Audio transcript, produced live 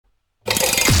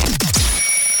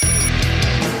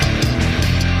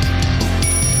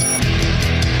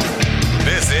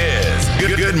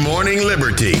Morning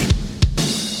Liberty.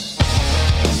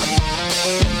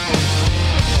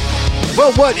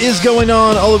 Well, what is going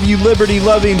on, all of you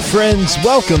liberty-loving friends?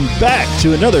 Welcome back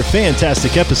to another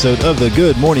fantastic episode of the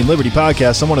Good Morning Liberty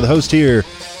podcast. I'm one of the hosts here,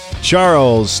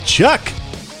 Charles Chuck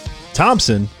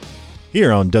Thompson,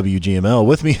 here on WGML.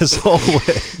 With me as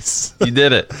always. You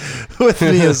did it. With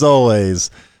me as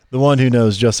always, the one who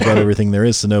knows just about everything there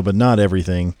is to know, but not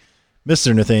everything,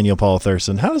 Mr. Nathaniel Paul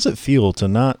Thurston. How does it feel to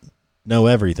not know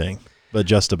everything, but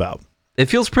just about? It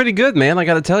feels pretty good, man, I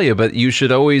got to tell you, but you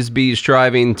should always be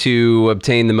striving to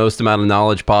obtain the most amount of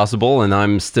knowledge possible, and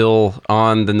I'm still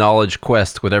on the knowledge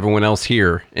quest with everyone else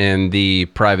here in the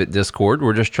private Discord.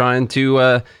 We're just trying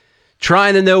to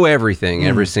know everything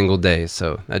every single day,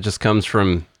 so that just comes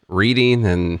from reading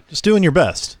and... Just doing your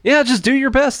best. Yeah, just do your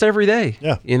best every day,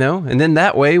 you know, and then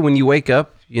that way, when you wake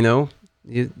up, you know,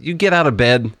 you get out of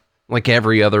bed like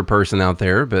every other person out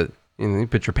there, but you know, you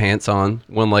put your pants on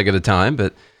one leg at a time,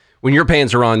 but... When your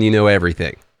pants are on, you know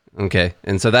everything, okay?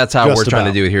 And so that's how we're trying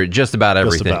to do it here, just about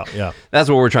everything. Just about, yeah. That's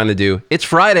what we're trying to do. It's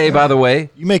Friday, by the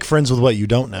way. You make friends with what you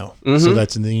don't know, so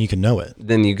that's and then you can know it.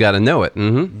 Then you got to know it.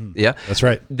 Yeah. That's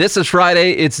right. This is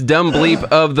Friday. It's Dumb Bleep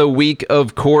of the week,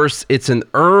 of course. It's an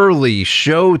early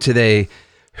show today.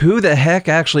 Who the heck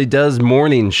actually does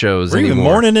morning shows anymore? We're even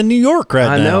morning in New York right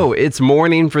now. I know. It's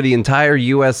morning for the entire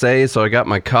USA, so I got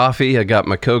my coffee. I got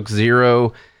my Coke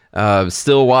Zero.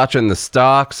 Still watching the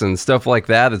stocks and stuff like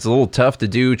that. It's a little tough to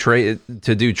do trading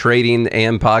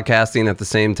and podcasting at the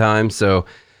same time. So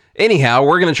anyhow,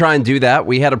 we're going to try and do that.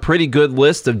 We had a pretty good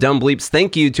list of dumb bleeps.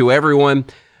 Thank you to everyone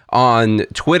on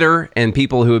Twitter and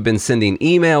people who have been sending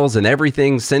emails and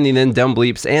everything, sending in dumb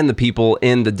bleeps, and the people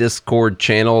in the Discord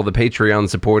channel, the Patreon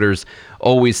supporters,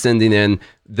 always sending in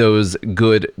those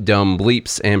good dumb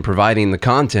bleeps and providing the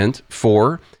content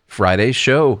for Friday's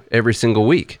show every single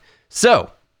week.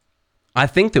 So I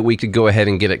think that we could go ahead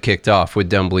and get it kicked off with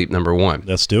Dumb Bleep number one.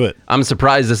 Let's do it. I'm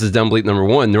surprised this is Dumb Bleep number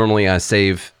one. Normally I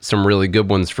save some really good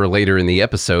ones for later in the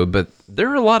episode, but there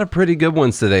are a lot of pretty good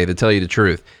ones today, to tell you the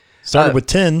truth. Started with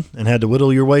 10 and had to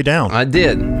whittle your way down. I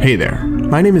did. Hey there.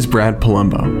 My name is Brad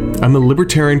Palumbo. I'm a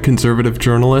libertarian conservative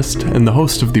journalist and the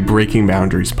host of the Breaking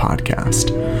Boundaries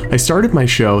podcast. I started my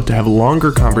show to have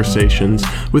longer conversations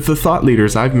with the thought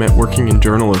leaders I've met working in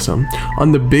journalism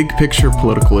on the big picture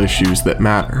political issues that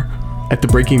matter. At the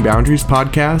Breaking Boundaries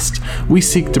podcast, we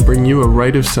seek to bring you a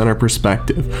right-of-center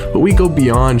perspective, but we go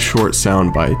beyond short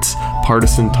sound bites,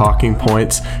 partisan talking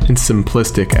points, and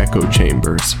simplistic echo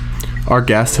chambers. Our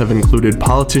guests have included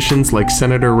politicians like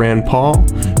Senator Rand Paul,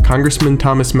 Congressman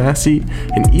Thomas Massie,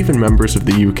 and even members of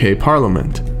the UK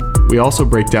Parliament. We also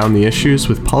break down the issues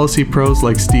with policy pros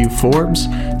like Steve Forbes,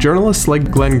 journalists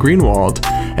like Glenn Greenwald,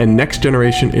 and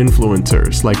next-generation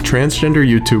influencers like transgender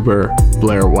YouTuber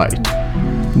Blair White.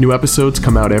 New episodes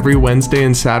come out every Wednesday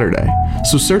and Saturday,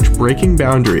 so search Breaking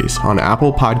Boundaries on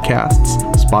Apple Podcasts,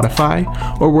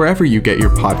 Spotify, or wherever you get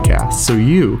your podcasts so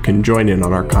you can join in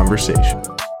on our conversation.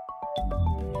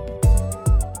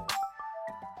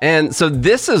 And so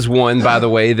this is one, by the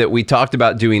way, that we talked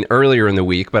about doing earlier in the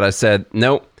week, but I said,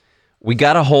 nope, we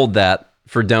got to hold that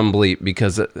for Dumb Bleep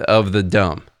because of the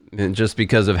dumb, and just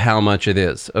because of how much it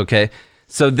is, okay?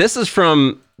 So this is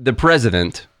from the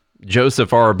president,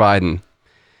 Joseph R. Biden.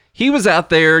 He was out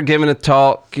there giving a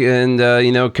talk and,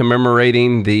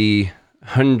 commemorating the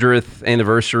 100th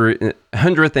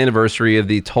anniversary of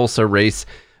the Tulsa Race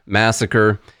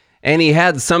Massacre. And he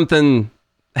had something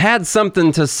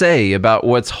to say about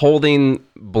what's holding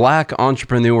black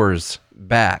entrepreneurs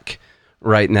back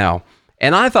right now.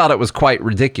 And I thought it was quite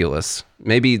ridiculous.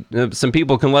 Maybe some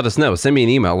people can let us know. Send me an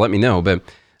email, let me know. But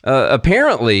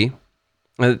apparently,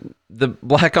 the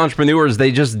black entrepreneurs,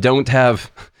 they just don't have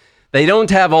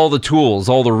all the tools,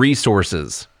 all the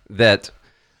resources that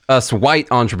us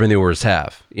white entrepreneurs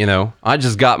have. You know, I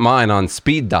just got mine on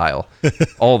speed dial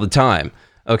all the time.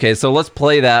 Okay, so let's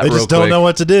play that real quick. They just don't know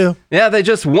what to do. Yeah, they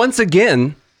just, once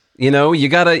again, you know, you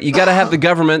gotta have the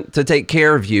government to take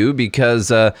care of you because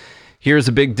here's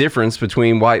a big difference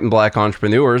between white and black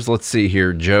entrepreneurs. Let's see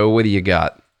here. Joe, what do you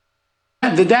got?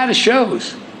 The data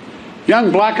shows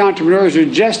young black entrepreneurs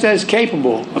are just as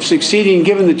capable of succeeding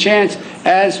given the chance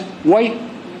as white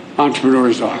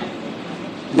entrepreneurs are.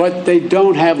 But they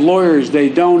don't have lawyers, they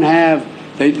don't have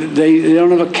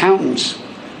accountants,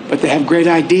 but they have great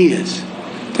ideas.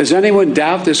 Does anyone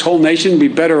doubt this whole nation would be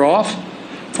better off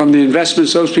from the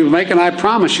investments those people make? And I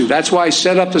promise you, that's why I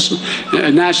set up this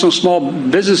National Small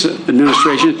Business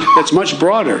Administration that's much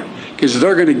broader, because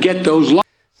they're going to get those loans.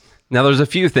 Now, there's a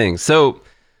few things. So,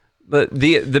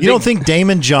 you don't think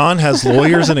Damon John has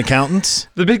lawyers and accountants?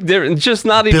 The big difference, just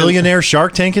not even billionaire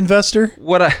Shark Tank investor.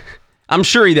 What I'm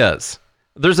sure he does.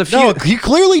 There's a few. No, he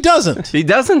clearly doesn't. He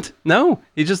doesn't. No,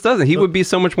 he just doesn't. He would be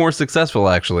so much more successful,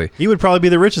 actually. He would probably be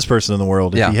the richest person in the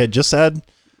world if he had just had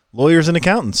lawyers and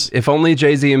accountants. If only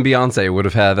Jay-Z and Beyonce would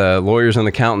have had lawyers and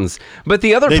accountants. But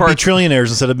the other They'd part, be trillionaires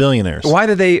instead of billionaires.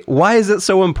 Why is it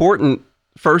so important?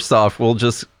 First off, we'll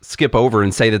just skip over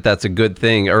and say that that's a good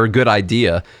thing or a good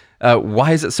idea.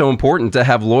 Why is it so important to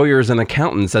have lawyers and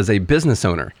accountants as a business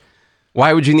owner?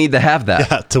 Why would you need to have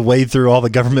that? Yeah, to wade through all the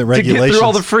government regulations. To get through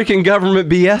all the freaking government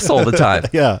BS all the time.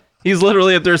 Yeah. He's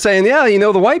literally up there saying,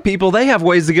 the white people, they have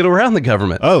ways to get around the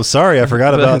government. Oh, sorry. I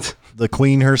forgot about the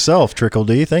queen herself, Trickle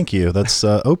D. Thank you. That's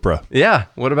Oprah. Yeah.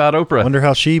 What about Oprah? Wonder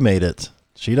how she made it.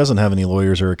 She doesn't have any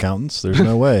lawyers or accountants. There's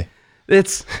no way.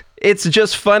 It's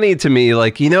just funny to me.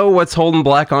 Like, what's holding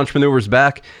black entrepreneurs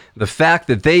back? The fact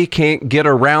that they can't get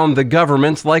around the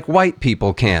government like white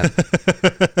people can.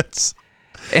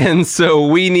 And so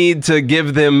we need to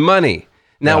give them money.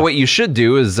 Now, what you should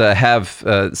do is have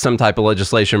some type of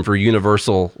legislation for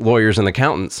universal lawyers and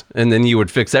accountants, and then you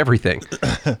would fix everything.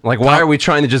 Like, why are we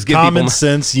trying to just give common people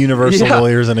sense universal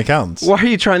lawyers and accountants? Why are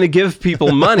you trying to give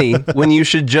people money when you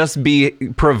should just be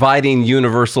providing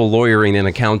universal lawyering and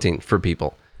accounting for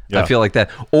people? I feel like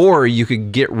that. Or you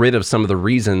could get rid of some of the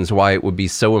reasons why it would be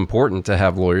so important to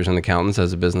have lawyers and accountants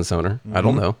as a business owner. I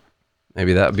don't know.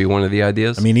 Maybe that would be one of the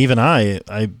ideas. I mean, even I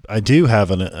do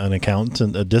have an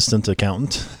accountant, a distant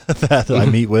accountant that I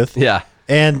meet with. Yeah.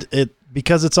 And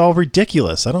because it's all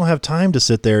ridiculous. I don't have time to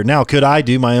sit there. Now, could I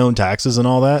do my own taxes and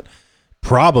all that?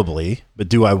 Probably. But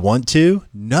do I want to?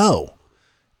 No.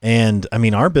 And I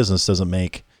mean, our business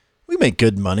we make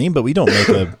good money, but we don't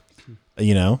make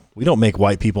we don't make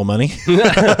white people money. We're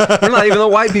not even the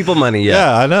white people money yet.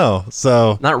 Yeah, I know.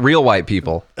 So not real white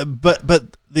people.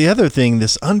 But the other thing,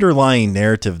 this underlying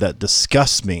narrative that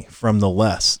disgusts me from the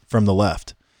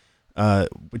left,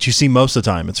 which you see most of the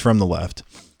time, it's from the left.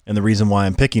 And the reason why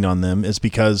I'm picking on them is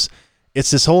because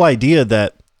it's this whole idea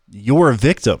that you're a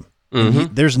victim.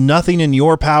 Mm-hmm. There's nothing in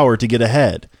your power to get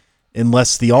ahead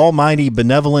unless the almighty,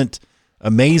 benevolent,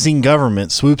 amazing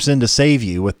government swoops in to save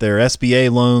you with their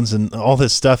SBA loans and all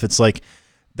this stuff. It's like,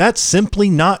 that's simply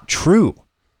not true.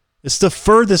 It's the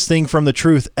furthest thing from the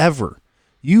truth ever.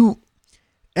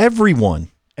 Everyone,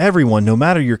 no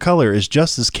matter your color, is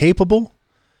just as capable,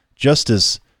 just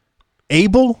as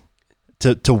able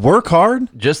to work hard.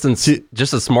 Just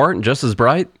as smart and just as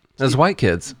bright as white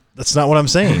kids. That's not what I'm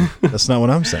saying. That's not what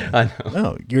I'm saying. I know.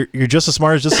 No, you're just as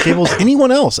smart, just as capable as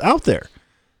anyone else out there.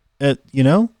 It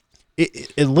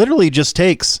literally just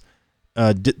takes.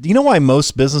 Do you know why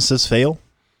most businesses fail?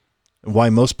 Why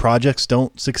most projects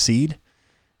don't succeed?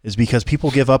 Is because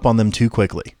people give up on them too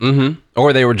quickly. Mm-hmm.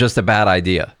 Or they were just a bad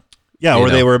idea. Yeah,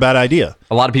 or they were a bad idea.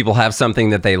 A lot of people have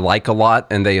something that they like a lot,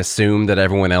 and they assume that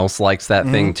everyone else likes that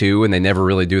thing too, and they never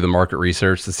really do the market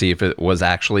research to see if it was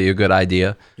actually a good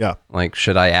idea. Yeah. Like,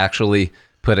 should I actually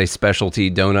put a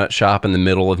specialty donut shop in the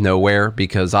middle of nowhere?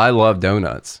 Because I love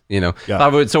donuts.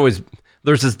 It's always...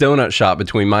 There's this donut shop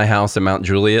between my house and Mount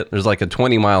Juliet. There's like a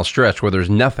 20-mile stretch where there's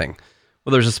nothing.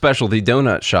 Well, there's a specialty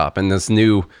donut shop in this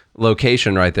new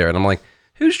location right there. And I'm like,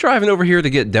 who's driving over here to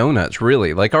get donuts,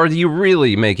 really? Like, are you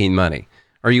really making money?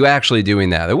 Are you actually doing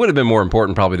that? It would have been more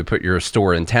important probably to put your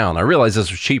store in town. I realize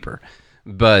this was cheaper,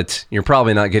 but you're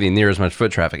probably not getting near as much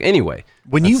foot traffic. Anyway.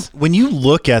 When you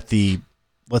look at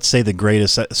let's say the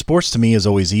greatest, sports to me is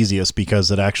always easiest because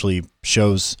it actually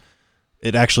shows,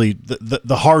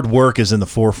 the hard work is in the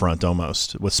forefront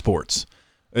almost with sports.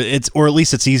 Or at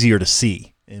least it's easier to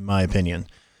see, in my opinion.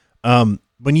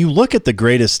 When you look at the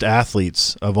greatest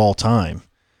athletes of all time,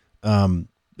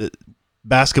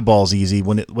 basketball's easy.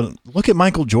 Look at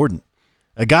Michael Jordan,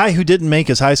 a guy who didn't make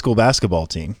his high school basketball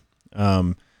team,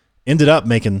 ended up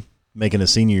making a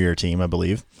senior year team, I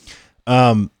believe.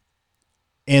 And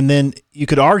then you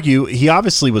could argue he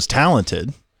obviously was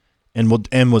talented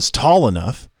and was tall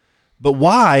enough, but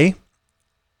why?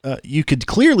 You could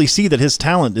clearly see that his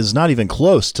talent is not even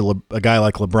close to a guy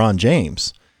like LeBron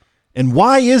James. And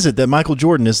why is it that Michael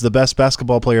Jordan is the best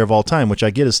basketball player of all time, which I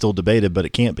get is still debated, but it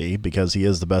can't be because he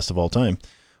is the best of all time.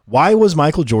 Why was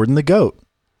Michael Jordan the GOAT?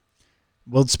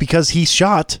 Well, it's because he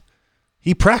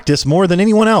practiced more than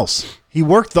anyone else. He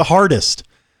worked the hardest.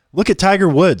 Look at Tiger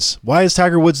Woods. Why is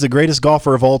Tiger Woods the greatest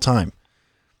golfer of all time?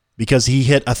 Because he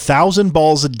hit 1,000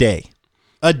 balls a day.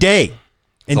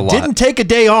 And didn't take a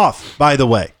day off, by the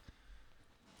way.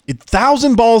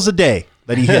 1,000 balls a day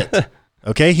that he hit.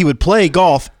 Okay, he would play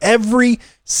golf every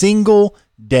single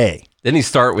day. Didn't he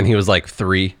start when he was like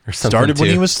 3 or something? Started when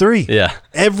he was 3. Yeah.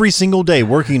 Every single day,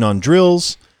 working on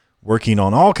drills, working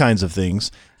on all kinds of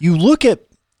things. You look at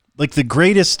like the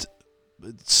greatest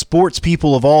sports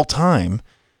people of all time,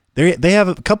 they have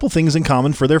a couple things in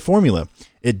common for their formula.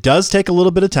 It does take a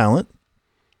little bit of talent.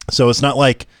 So it's not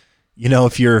like,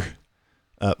 if you're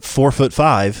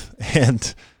 4'5"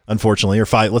 and unfortunately, or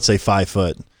let's say 5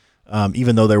 foot,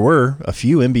 even though there were a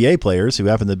few NBA players who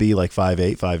happened to be like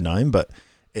 5'8", 5'9", but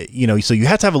so you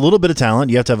have to have a little bit of talent.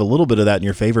 You have to have a little bit of that in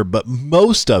your favor, but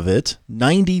most of it,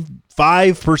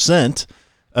 95%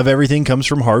 of everything comes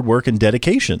from hard work and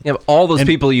dedication. Yeah, all those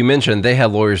people you mentioned, they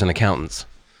had lawyers and accountants.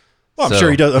 Well, I'm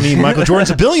sure he does. I mean, Michael Jordan's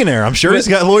a billionaire. I'm sure he's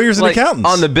got lawyers and accountants.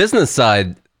 On the business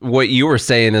side, what you were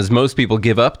saying is most people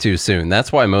give up too soon.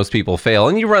 That's why most people fail.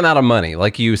 And you run out of money.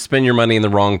 Like you spend your money in the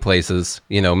wrong places.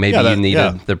 Maybe you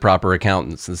needed the proper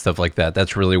accountants and stuff like that.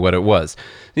 That's really what it was.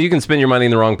 You can spend your money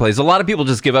in the wrong place. A lot of people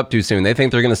just give up too soon. They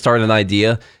think they're going to start an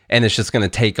idea and it's just going to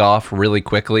take off really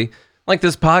quickly. Like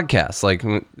this podcast. Like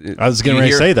I was going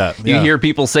to say that. You hear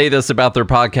people say this about their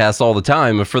podcasts all the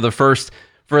time. For the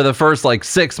first like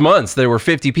 6 months, there were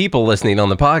 50 people listening on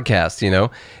the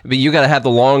podcast, but you got to have the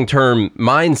long-term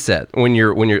mindset when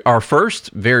you're our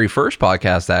very first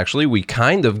podcast. Actually, we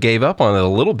kind of gave up on it a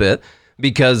little bit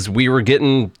because we were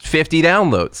getting 50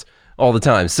 downloads all the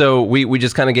time. So we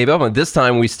just kind of gave up on it. This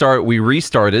time we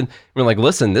restarted. We're like,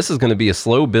 listen, this is going to be a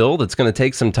slow build. It's going to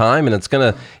take some time, and it's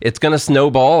going to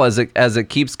snowball as it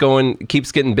keeps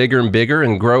getting bigger and bigger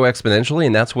and grow exponentially.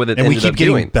 And that's what it ended up doing. And we keep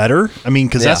getting better. I mean,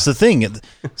 because that's the thing.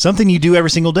 Something you do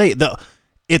every single day.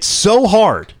 It's so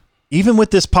hard. Even with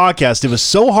this podcast, it was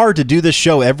so hard to do this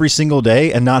show every single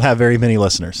day and not have very many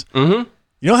listeners. Mm-hmm.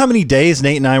 You know how many days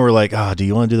Nate and I were like, do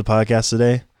you want to do the podcast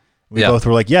today? We both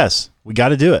were like, yes, we got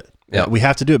to do it. Yeah. We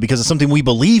have to do it because it's something we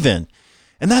believe in.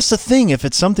 And that's the thing. If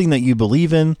it's something that you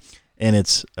believe in and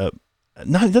it's it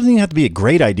doesn't even have to be a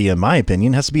great idea, in my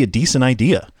opinion. It has to be a decent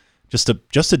idea, just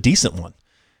a decent one.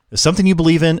 If something you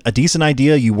believe in, a decent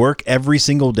idea, you work every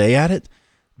single day at it,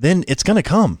 then it's going to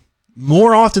come.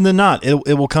 More often than not,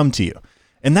 it will come to you.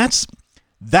 And that's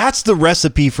the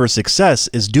recipe for success,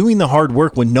 is doing the hard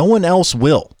work when no one else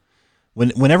will.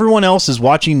 When everyone else is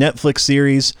watching Netflix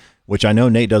series, which I know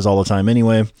Nate does all the time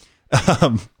anyway,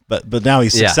 but now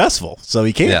he's successful, so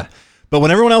he can't. Yeah. But when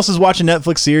everyone else is watching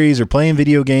Netflix series or playing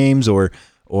video games or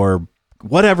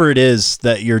whatever it is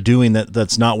that you're doing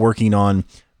that's not working on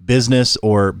business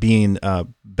or being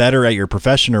better at your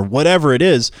profession or whatever it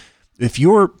is, if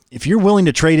you're willing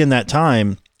to trade in that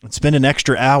time and spend an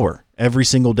extra hour every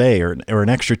single day or an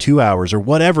extra 2 hours or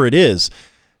whatever it is,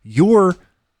 you're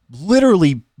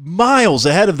literally miles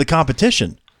ahead of the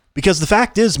competition. Because the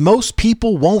fact is, most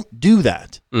people won't do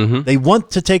that. Mm-hmm. They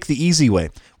want to take the easy way.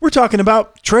 We're talking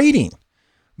about trading.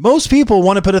 Most people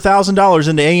want to put $1,000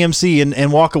 into AMC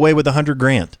and walk away with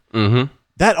 $100,000. Mm-hmm.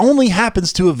 That only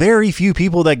happens to a very few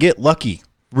people that get lucky,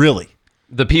 really.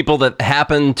 The people that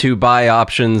happen to buy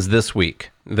options this week.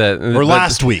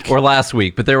 Last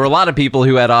week. But there were a lot of people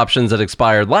who had options that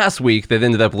expired last week that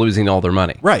ended up losing all their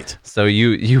money. Right. So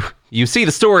you see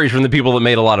the stories from the people that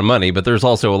made a lot of money, but there's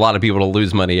also a lot of people that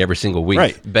lose money every single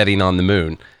week betting on the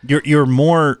moon. You're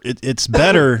more, it's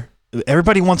better.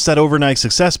 Everybody wants that overnight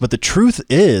success, but the truth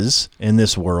is, in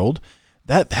this world,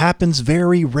 that happens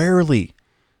very rarely.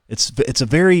 It's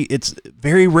very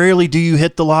rarely do you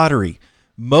hit the lottery.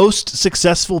 Most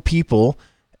successful people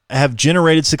have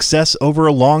generated success over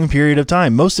a long period of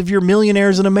time. Most of your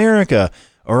millionaires in America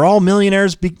are all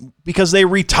millionaires because they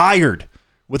retired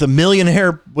with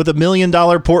 $1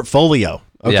 million portfolio.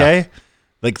 Okay. Yeah.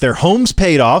 Like their homes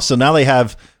paid off. So now they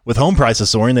have, with home prices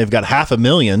soaring, they've got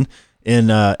 $500,000 in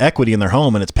equity in their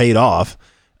home and it's paid off.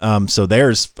 So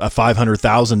there's a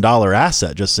 $500,000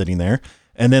 asset just sitting there.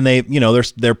 And then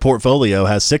their portfolio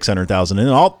has $600,000 in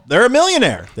it. They're a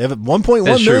millionaire. They have a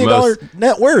 $1.1 million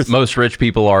net worth. Most rich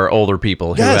people are older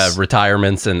people who have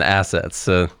retirements and assets.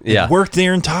 So They've worked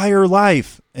their entire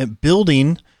life at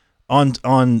building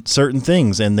on certain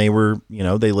things, and they were,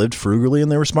 they lived frugally and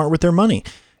they were smart with their money.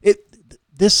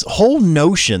 This whole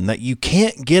notion that you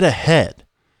can't get ahead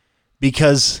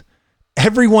because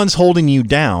everyone's holding you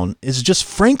down is just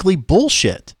frankly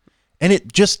bullshit. And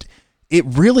it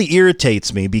really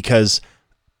irritates me because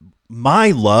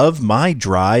my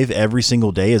drive every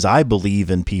single day is I believe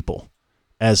in people.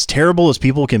 As terrible as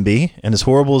people can be and as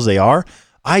horrible as they are,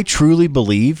 I truly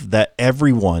believe that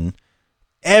everyone,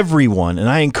 and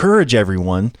I encourage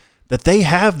everyone, that they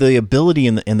have the ability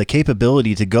and the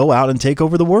capability to go out and take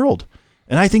over the world.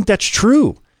 And I think that's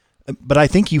true. But I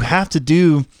think you have to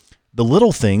do the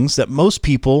little things that most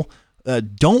people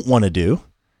don't want to do.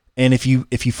 And if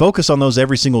you focus on those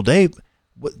every single day,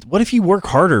 what if you work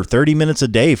harder 30 minutes a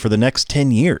day for the next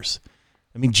 10 years?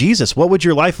 I mean, Jesus, what would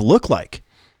your life look like?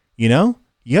 You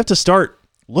have to start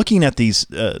looking at these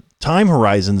time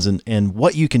horizons and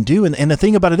what you can do. And the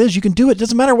thing about it is you can do it. It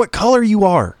doesn't matter what color you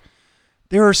are.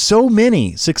 There are so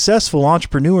many successful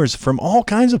entrepreneurs from all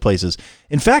kinds of places.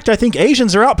 In fact, I think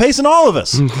Asians are outpacing all of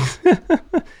us.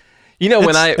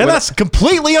 That's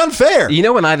completely unfair. You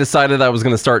know, when I decided I was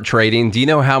going to start trading, do you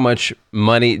know how much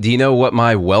money, do you know what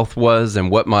my wealth was and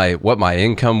what my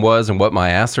income was and what my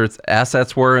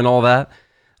assets were and all that?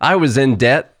 I was in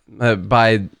debt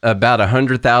by about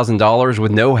 $100,000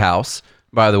 with no house,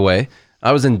 by the way.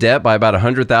 I was in debt by about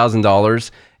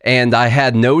 $100,000 and I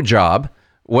had no job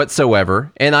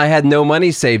whatsoever, and I had no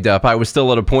money saved up. I was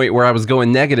still at a point where I was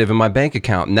going negative in my bank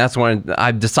account, and that's when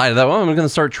I decided that, I'm going to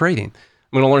start trading.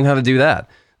 I'm going to learn how to do that.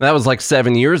 And that was like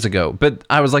 7 years ago. But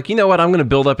I was like, you know what? I'm going to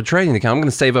build up a trading account. I'm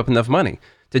going to save up enough money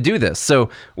to do this. So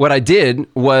what I did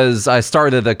was I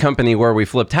started a company where we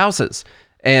flipped houses.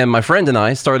 And my friend and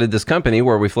I started this company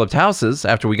where we flipped houses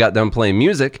after we got done playing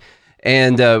music.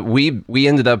 And we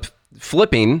ended up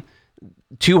flipping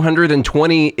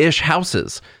 220-ish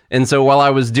houses. And so while I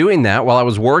was doing that, while I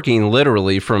was working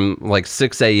literally from like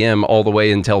 6 a.m. all the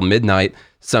way until midnight,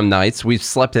 some nights, we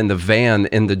slept in the van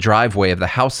in the driveway of the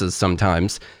houses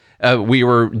sometimes. We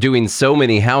were doing so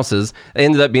many houses. I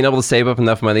ended up being able to save up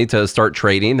enough money to start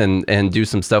trading and do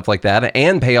some stuff like that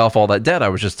and pay off all that debt I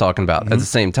was just talking about at the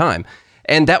same time.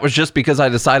 And that was just because I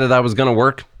decided I was going to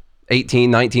work 18,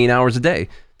 19 hours a day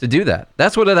to do that.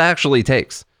 That's what it actually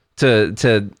takes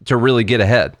to really get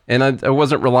ahead. And I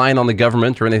wasn't relying on the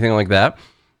government or anything like that.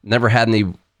 Never had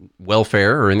any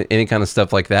welfare or any kind of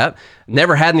stuff like that.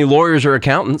 Never had any lawyers or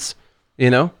accountants.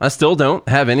 I still don't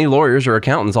have any lawyers or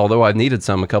accountants, although I've needed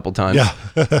some a couple times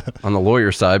on the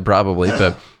lawyer side, probably.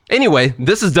 But anyway,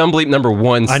 this is Dumb Bleep number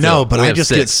 1. I know, but I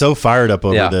just get so fired up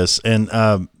over this. And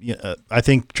I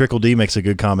think Trickle D makes a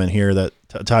good comment here that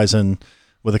ties in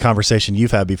with a conversation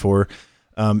you've had before.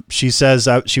 She says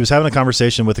she was having a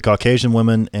conversation with a Caucasian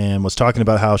woman and was talking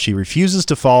about how she refuses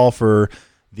to fall for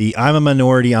the I'm a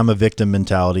minority, I'm a victim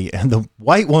mentality. And the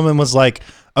white woman was like,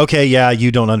 okay, yeah,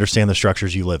 you don't understand the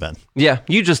structures you live in. Yeah,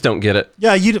 you just don't get it.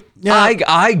 Yeah,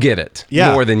 I get it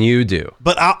more than you do.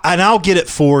 But I'll get it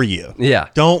for you. Yeah.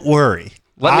 Don't worry.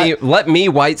 Let me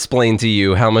white-splain to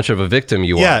you how much of a victim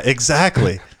you are. Yeah,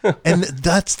 exactly. And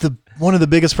that's one of the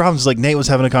biggest problems. Like Nate was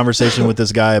having a conversation with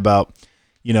this guy about,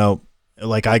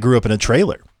 like I grew up in a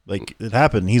trailer. Like it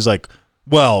happened. He's like,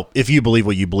 well, if you believe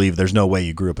what you believe, there's no way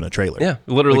you grew up in a trailer. Yeah,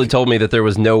 literally told me that there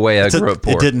was no way I grew up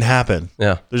poor. It didn't happen.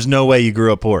 Yeah. There's no way you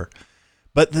grew up poor.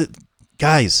 But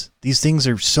guys, these things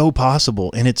are so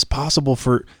possible, and it's possible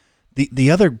for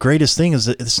the other greatest thing is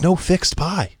that it's no fixed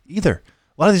pie either.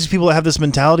 A lot of these people that have this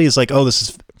mentality is like, oh,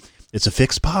 it's a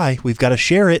fixed pie. We've got to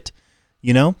share it,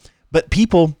 But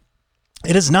people,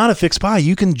 it is not a fixed pie.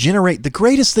 You can generate, the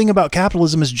greatest thing about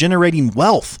capitalism is generating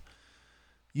wealth.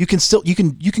 You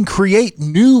can create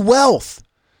new wealth.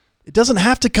 It doesn't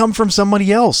have to come from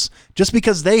somebody else. Just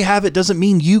because they have it doesn't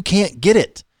mean you can't get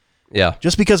it. Yeah.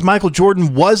 Just because Michael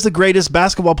Jordan was the greatest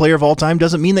basketball player of all time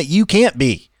doesn't mean that you can't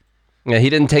be. Yeah, he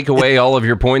didn't take away all of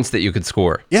your points that you could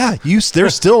score. Yeah,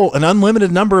 there's still an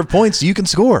unlimited number of points you can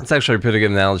score. It's actually a pretty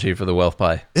good analogy for the wealth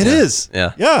pie. It is.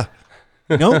 Yeah. Yeah.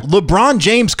 LeBron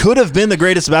James could have been the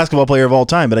greatest basketball player of all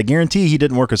time, but I guarantee he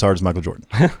didn't work as hard as Michael Jordan.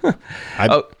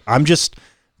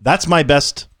 That's my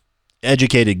best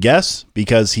educated guess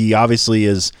because he obviously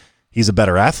he's a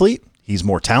better athlete. He's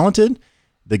more talented.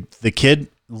 The kid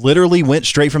literally went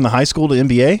straight from the high school to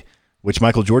NBA, which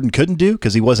Michael Jordan couldn't do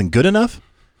because he wasn't good enough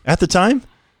at the time.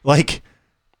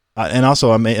 And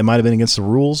also it might have been against the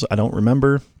rules. I don't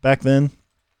remember back then,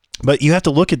 but you have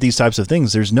to look at these types of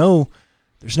things. There's no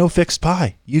fixed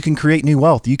pie. You can create new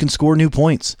wealth. You can score new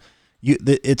points.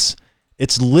 It's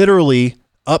literally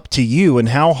up to you and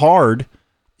how hard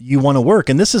you want to work.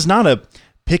 And this is not a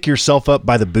pick yourself up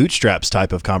by the bootstraps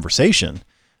type of conversation.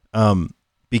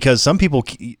 Because some people,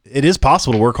 it is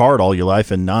possible to work hard all your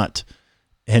life and not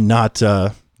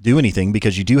do anything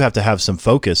because you do have to have some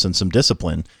focus and some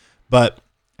discipline. But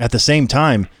at the same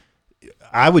time,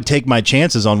 I would take my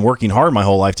chances on working hard my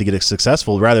whole life to get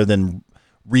successful rather than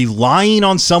relying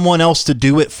on someone else to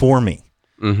do it for me.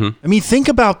 Mm-hmm. I mean, think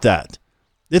about that.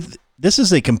 This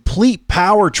is a complete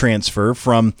power transfer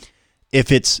from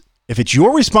if it's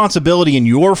your responsibility and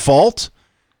your fault,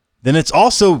 then it's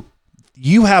also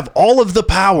you have all of the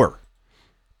power.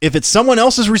 If it's someone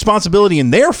else's responsibility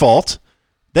and their fault,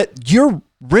 that you're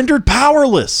rendered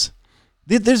powerless.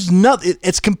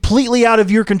 It's completely out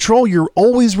of your control. You're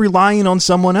always relying on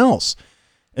someone else.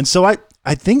 And so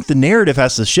I think the narrative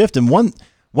has to shift. And one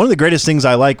of the greatest things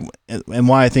I like and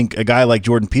why I think a guy like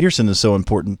Jordan Peterson is so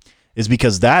important is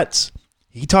because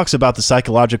he talks about the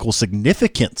psychological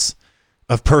significance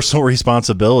of personal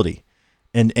responsibility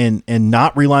and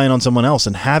not relying on someone else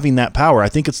and having that power. I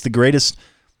think it's the greatest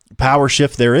power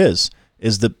shift there is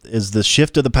the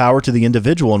shift of the power to the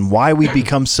individual, and why we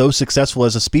become so successful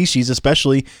as a species,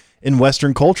 especially in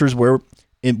Western cultures where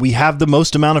we have the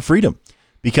most amount of freedom.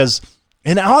 Because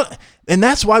and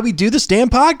that's why we do this damn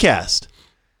podcast.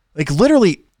 Like,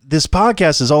 literally, this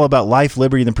podcast is all about life,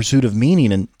 liberty, and the pursuit of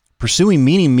meaning. And pursuing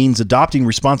meaning means adopting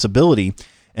responsibility.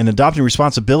 And adopting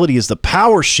responsibility is the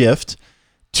power shift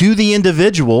to the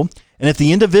individual. And if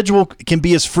the individual can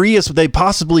be as free as they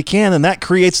possibly can, then that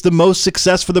creates the most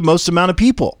success for the most amount of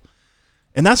people.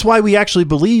 And that's why we actually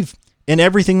believe in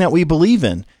everything that we believe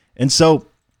in. And so,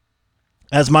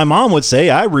 as my mom would say,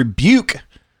 I rebuke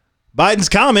Biden's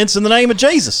comments in the name of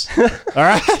Jesus. All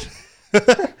right.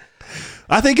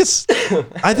 I think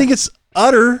it's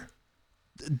utter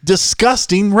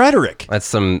disgusting rhetoric.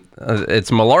 That's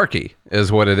it's malarkey is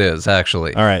what it is,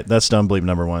 actually. All right. That's dumb bleep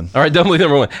number one. All right. Dumb bleep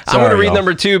number one. I'm going to read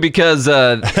number two because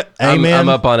I'm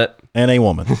up on it. And a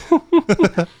woman.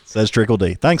 Says Trickle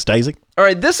D. Thanks, Daisy. All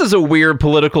right. This is a weird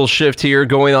political shift here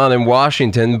going on in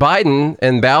Washington. Biden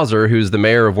and Bowser, who's the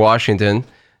mayor of Washington,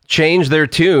 changed their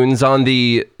tunes on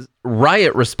the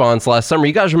riot response last summer.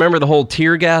 You guys remember the whole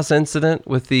tear gas incident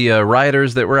with the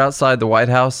rioters that were outside the White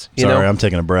House? Sorry, I'm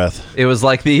taking a breath. It was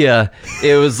like the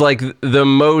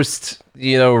most,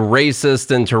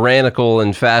 racist and tyrannical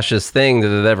and fascist thing that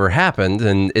had ever happened.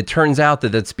 And it turns out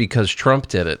that it's because Trump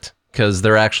did it, because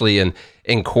they're actually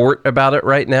in court about it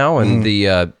right now.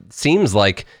 And seems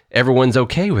like everyone's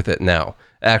okay with it now,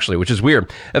 actually, which is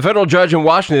weird. A federal judge in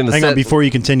Washington... Hang on, before you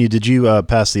continue, did you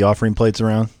pass the offering plates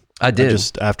around? I did.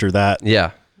 Just after that.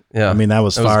 Yeah. I mean, that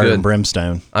was fire and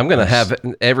brimstone. I'm going to have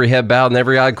every head bowed and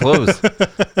every eye closed.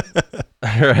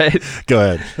 All right.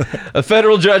 Go ahead. A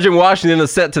federal judge in Washington is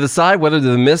set to decide whether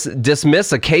to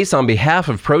dismiss a case on behalf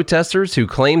of protesters who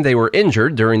claimed they were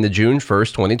injured during the June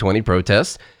 1st, 2020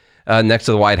 protests next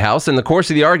to the White House. In the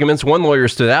course of the arguments, one lawyer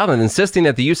stood out and insisting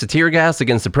that the use of tear gas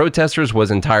against the protesters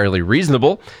was entirely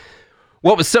reasonable.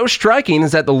 What was so striking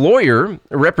is that the lawyer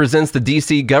represents the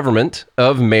D.C. government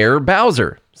of Mayor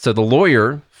Bowser. So the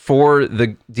lawyer for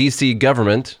the D.C.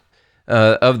 government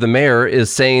of the mayor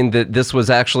is saying that this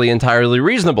was actually entirely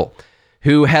reasonable,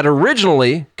 who had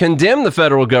originally condemned the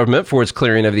federal government for its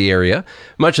clearing of the area.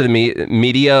 Much of the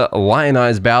media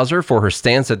lionized Bowser for her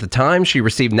stance at the time. She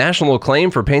received national acclaim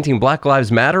for painting Black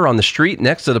Lives Matter on the street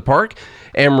next to the park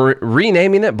and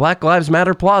renaming it Black Lives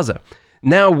Matter Plaza.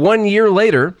 Now, 1 year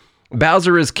later,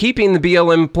 Bowser is keeping the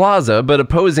BLM Plaza, but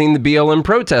opposing the BLM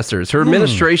protesters. Her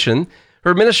administration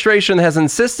has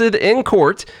insisted in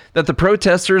court that the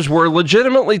protesters were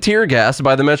legitimately tear gassed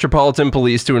by the Metropolitan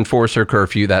Police to enforce her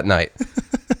curfew that night.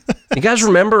 You guys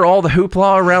remember all the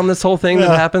hoopla around this whole thing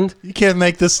that happened? You can't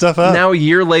make this stuff up. Now, a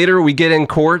year later, we get in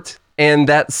court, and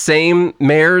that same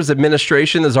mayor's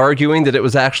administration is arguing that it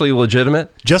was actually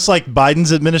legitimate. Just like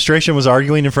Biden's administration was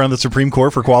arguing in front of the Supreme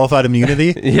Court for qualified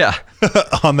immunity. Yeah.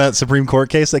 On that Supreme Court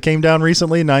case that came down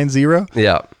recently, 9-0.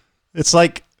 Yeah. It's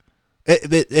like,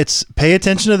 it's pay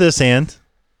attention to this hand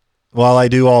while I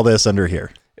do all this under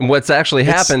here. And what's actually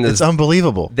happened is it's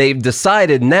unbelievable. They've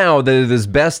decided now that it is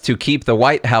best to keep the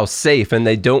White House safe, and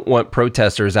they don't want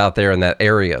protesters out there in that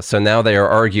area. So now they are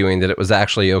arguing that it was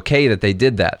actually okay that they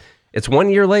did that. It's 1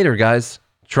 year later, guys.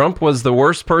 Trump was the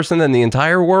worst person in the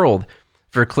entire world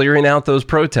for clearing out those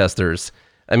protesters.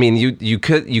 I mean, you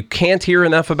can't hear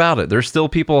enough about it. There's still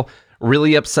people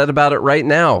really upset about it right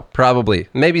now, probably.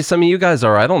 Maybe some of you guys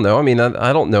are. I don't know. I mean,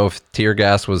 I don't know if tear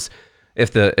gas was,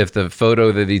 if the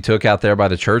photo that he took out there by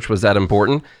the church was that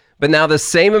important. But now the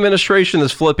same administration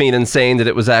is flipping and saying that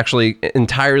it was actually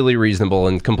entirely reasonable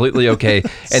and completely okay,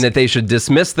 and that they should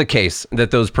dismiss the case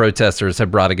that those protesters have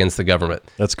brought against the government.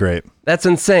 That's great. That's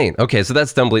insane. Okay, so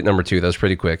that's dumb bleep number two. That was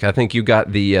pretty quick. I think you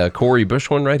got the Cori Bush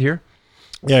one right here.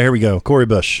 Yeah, here we go. Cori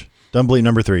Bush, dumb bleep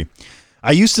number 3.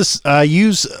 I used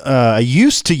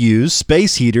to use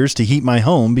space heaters to heat my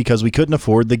home because we couldn't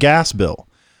afford the gas bill.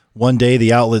 One day,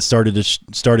 the outlet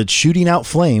started shooting out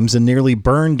flames and nearly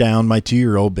burned down my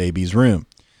 2-year-old baby's room.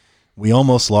 We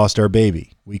almost lost our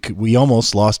baby. We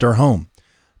almost lost our home.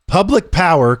 Public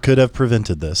power could have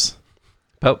prevented this.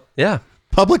 Yeah.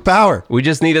 Public power. We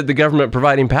just needed the government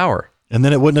providing power. And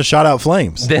then it wouldn't have shot out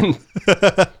flames. Then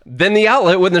the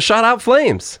outlet wouldn't have shot out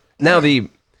flames. Now,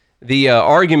 the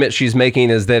argument she's making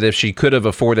is that if she could have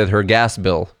afforded her gas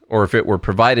bill, or if it were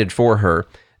provided for her,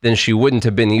 then she wouldn't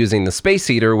have been using the space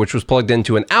heater, which was plugged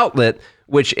into an outlet,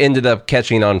 which ended up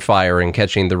catching on fire and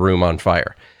catching the room on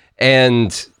fire.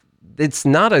 And it's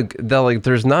not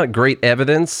there's not great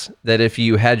evidence that if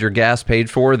you had your gas paid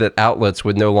for, that outlets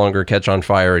would no longer catch on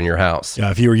fire in your house.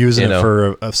 Yeah, if you were using it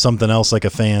for something else like a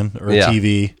fan or a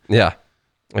TV. Yeah.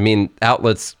 I mean,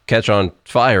 outlets catch on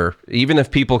fire, even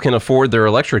if people can afford their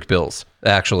electric bills,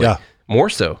 actually. Yeah. More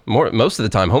so. Most of the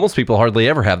time, homeless people hardly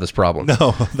ever have this problem.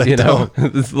 No, they don't.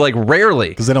 It's like rarely.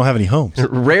 Because they don't have any homes.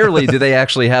 Rarely do they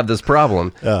actually have this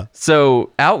problem. Yeah.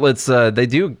 So outlets, they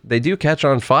do catch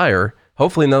on fire.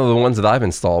 Hopefully none of the ones that I've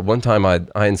installed. One time I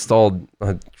installed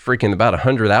freaking about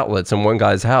 100 outlets in one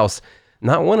guy's house.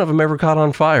 Not one of them ever caught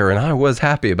on fire, and I was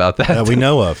happy about that. That we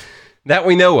know of. That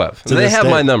we know of. They have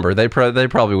my day. number. They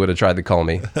probably would have tried to call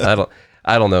me. I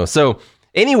don't know. So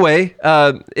anyway,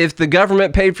 if the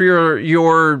government paid for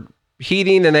your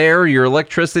heating and air, your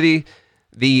electricity,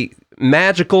 the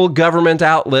magical government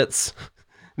outlets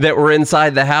that were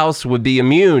inside the house would be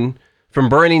immune from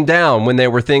burning down when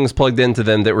there were things plugged into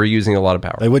them that were using a lot of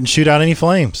power. They wouldn't shoot out any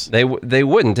flames. They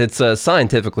wouldn't. It's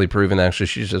scientifically proven, actually.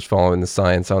 She's just following the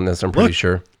science on this, I'm pretty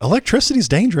sure. Electricity's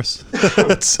dangerous.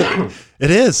 It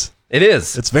is. It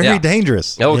is. It's very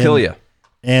dangerous. It'll kill you.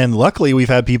 And luckily, we've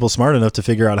had people smart enough to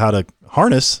figure out how to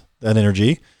harness that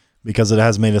energy because it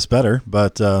has made us better.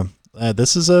 But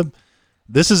this is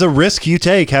a risk you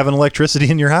take having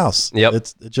electricity in your house. Yep.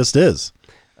 It just is.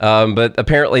 But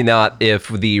apparently not if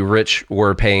the rich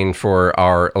were paying for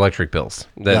our electric bills.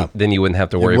 Then you wouldn't have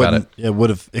to worry about it.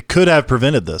 It could have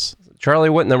prevented this. Charlie,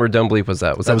 what number dumb bleep was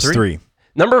that? That was 3.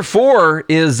 Number 4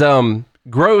 is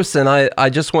gross, and I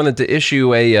just wanted to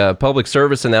issue a public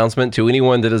service announcement to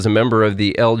anyone that is a member of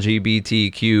the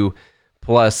LGBTQ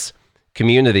plus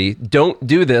community. Don't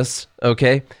do this,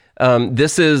 okay?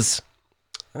 This is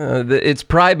it's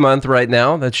Pride Month right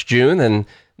now. That's June, and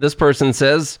this person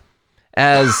says,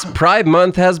 as Pride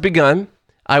Month has begun,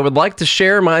 I would like to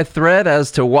share my thread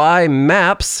as to why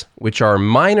MAPS, which are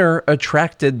minor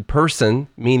attracted person,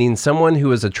 meaning someone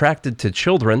who is attracted to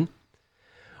children,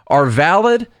 are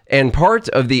valid and part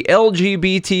of the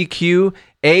LGBTQ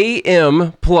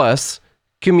AM plus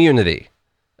community,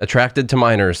 attracted to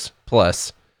minors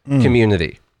plus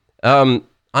community. I want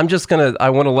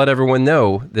to let everyone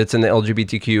know that's in the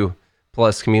LGBTQ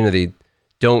plus community.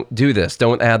 Don't do this.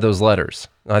 Don't add those letters.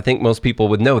 I think most people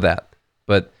would know that,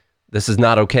 but this is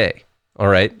not okay. All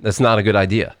right. That's not a good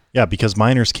idea. Yeah. Because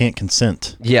minors can't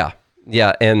consent. Yeah.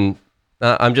 Yeah. And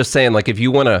I'm just saying, like, if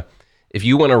you want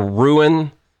to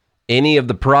ruin any of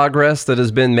the progress that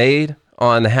has been made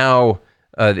on how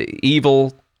the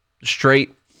evil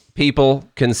straight people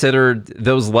considered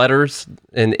those letters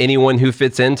and anyone who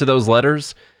fits into those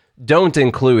letters, don't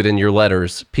include in your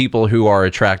letters people who are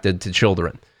attracted to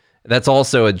children. That's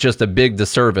also just a big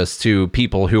disservice to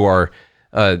people who are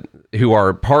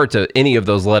part of any of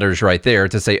those letters right there,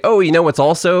 to say, oh, you know what's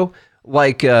also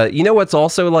like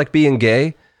being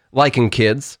gay, liking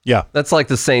kids. Yeah, that's like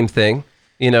the same thing.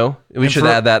 We should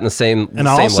add that in the same. And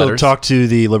I also talk to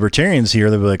the libertarians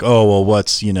here. They'll be like, oh, well,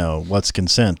 what's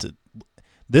consent?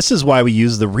 This is why we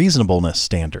use the reasonableness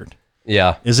standard.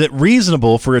 Yeah. Is it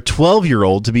reasonable for a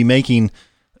 12-year-old to be making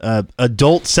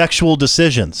adult sexual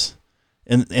decisions?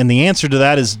 And the answer to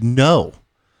that is no.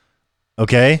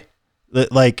 Okay?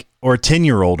 Or a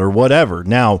 10-year-old or whatever.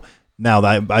 Now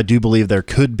I do believe there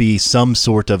could be some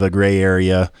sort of a gray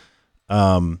area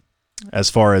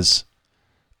as far as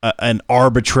an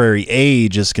arbitrary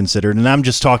age is considered. And I'm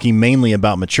just talking mainly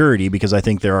about maturity, because I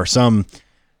think there are some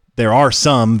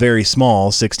very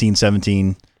small 16,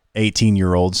 17,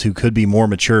 18-year-olds who could be more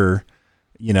mature,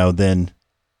 than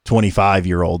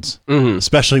 25-year-olds,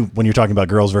 especially when you're talking about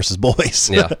girls versus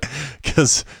boys. Yeah.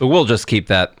 But we'll just keep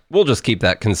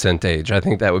that consent age. I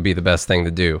think that would be the best thing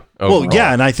to do overall. Well,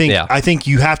 yeah, and I think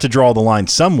you have to draw the line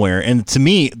somewhere. And to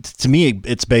me,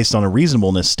 it's based on a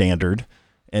reasonableness standard.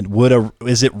 And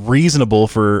is it reasonable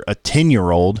for a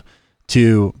 10-year-old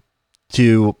to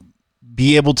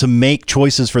be able to make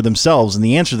choices for themselves? And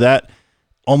the answer to that,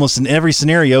 almost in every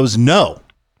scenario, is no.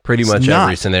 Pretty much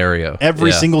every scenario.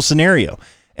 Every single scenario.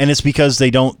 And it's because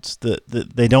they don't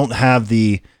have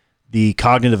the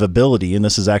cognitive ability, and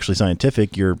this is actually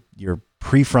scientific. Your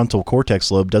prefrontal cortex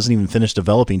lobe doesn't even finish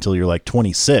developing until you're like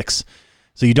 26.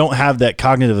 So you don't have that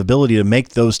cognitive ability to make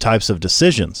those types of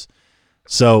decisions.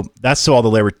 So that's to all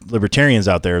the libertarians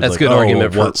out there. That's like,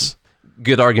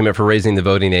 good argument for raising the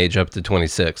voting age up to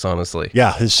 26, honestly.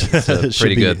 Yeah, it should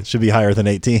be good. It should be higher than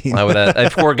 18. I would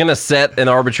if we're going to set an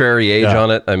arbitrary age on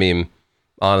it, I mean,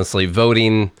 honestly,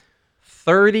 voting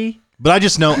 30. But I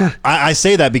just know, I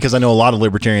say that because I know a lot of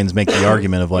libertarians make the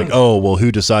argument of like, oh, well,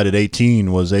 who decided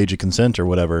 18 was age of consent or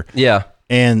whatever. Yeah.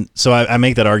 And so I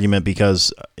make that argument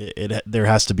because there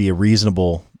has to be a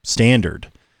reasonable standard.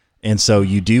 And so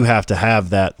you do have to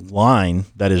have that line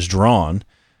that is drawn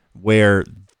where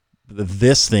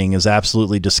this thing is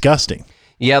absolutely disgusting.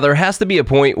 Yeah, there has to be a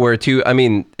point where,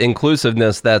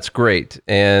 inclusiveness, that's great.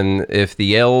 And if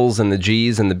the L's and the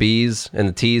G's and the B's and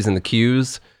the T's and the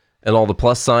Q's and all the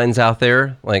plus signs out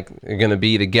there, like, are going to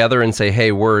be together and say,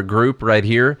 hey, we're a group right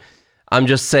here. I'm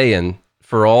just saying,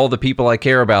 for all the people I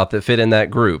care about that fit in that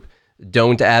group,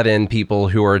 don't add in people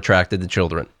who are attracted to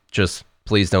children. Just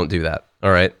please don't do that.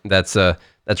 All right? That's a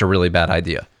really bad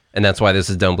idea. And that's why this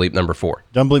is Dumb Bleep number 4.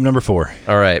 Dumb Bleep number 4.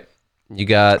 All right. You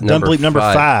got Dumb Bleep number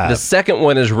 5. The second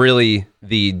one is really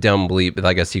the Dumb Bleep, but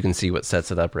I guess you can see what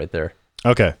sets it up right there.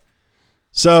 Okay.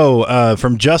 So,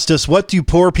 from Justice, what do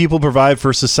poor people provide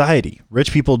for society?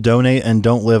 Rich people donate and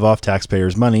don't live off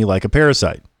taxpayers' money like a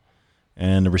parasite.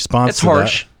 And the response to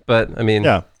harsh, but I mean...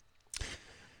 Yeah.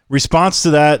 Response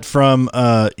to that from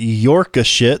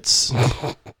Yorkashits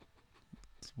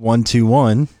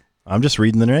 121. I'm just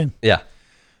reading the name. Yeah.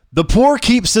 The poor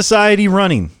keep society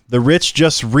running. The rich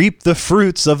just reap the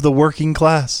fruits of the working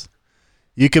class.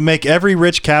 You can make every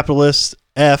rich capitalist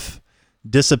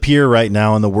disappear right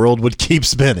now and the world would keep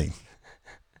spinning.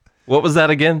 What was that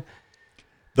again?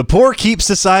 The poor keep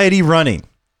society running.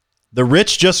 The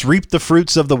rich just reap the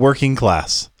fruits of the working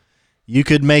class. You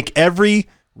could make every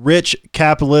rich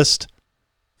capitalist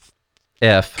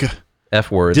F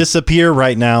word disappear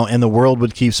right now and the world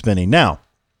would keep spinning. Now,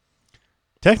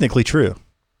 technically true.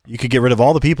 You could get rid of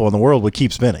all the people and the world would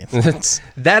keep spinning.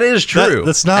 That is true.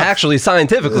 That's not actually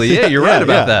scientifically. Yeah, you're right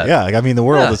about that. Yeah, I mean, the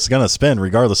world is going to spin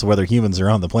regardless of whether humans are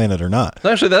on the planet or not.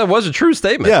 Actually, that was a true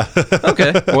statement. Yeah.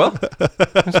 Okay, well,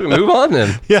 let's move on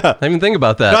then. Yeah. I didn't even think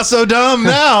about that. Not so dumb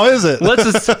now, is it?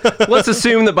 Let's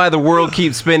assume that by the world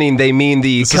keeps spinning, they mean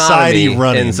the society economy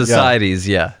running. and societies.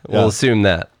 Yeah. We'll assume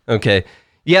that. Okay.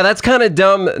 Yeah, that's kind of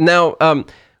dumb. Now,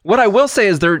 what I will say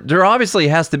is there obviously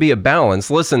has to be a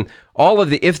balance. Listen,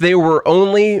 if they were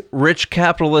only rich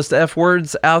capitalist F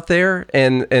words out there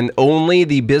and only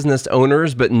the business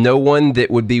owners, but no one that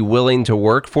would be willing to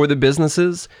work for the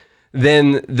businesses,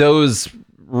 then those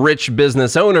rich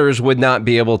business owners would not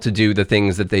be able to do the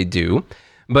things that they do.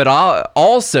 But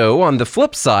also, on the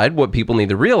flip side, what people need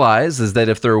to realize is that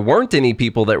if there weren't any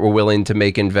people that were willing to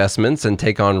make investments and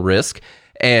take on risk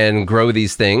and grow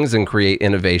these things and create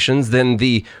innovations, then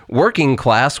the working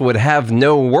class would have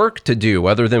no work to do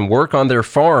other than work on their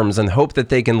farms and hope that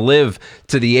they can live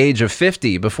to the age of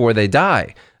 50 before they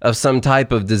die of some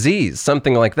type of disease,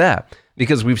 something like that.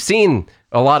 Because we've seen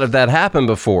a lot of that happen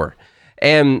before.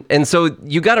 And so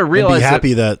you got to realize, be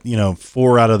happy that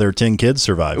 4 out of their 10 kids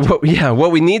survived.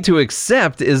 What we need to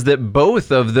accept is that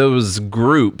both of those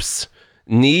groups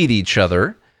need each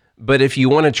other. But if you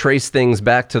want to trace things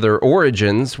back to their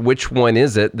origins, which one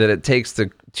is it that it takes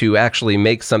to actually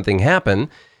make something happen?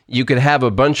 You could have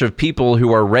a bunch of people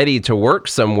who are ready to work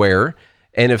somewhere,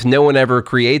 and if no one ever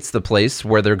creates the place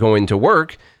where they're going to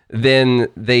work, then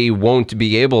they won't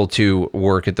be able to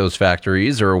work at those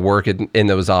factories or work in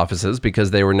those offices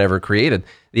because they were never created.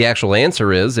 The actual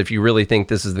answer is, if you really think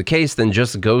this is the case, then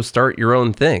just go start your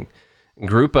own thing.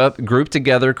 Group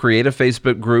together, create a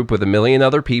Facebook group with 1 million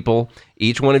other people.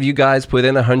 Each one of you guys put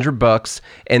in $100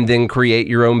 and then create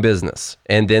your own business.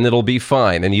 And then it'll be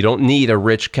fine. And you don't need a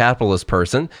rich capitalist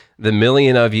person. The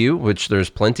million of you, which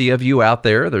there's plenty of you out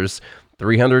there, there's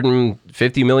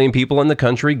 350 million people in the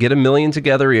country, get 1 million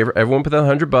together, everyone put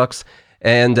 $100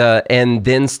 and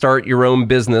then start your own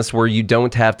business where you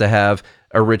don't have to have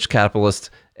a rich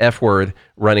capitalist F word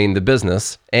running the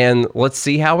business, and let's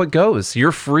see how it goes.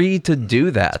 You're free to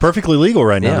do that. It's perfectly legal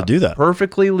right now to do that.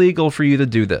 Perfectly legal for you to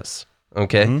do this.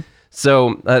 Okay. Mm-hmm.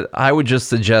 So I would just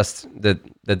suggest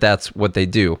that's what they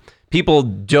do. People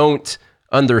don't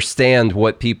understand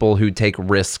what people who take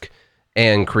risk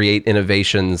and create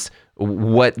innovations,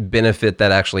 what benefit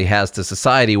that actually has to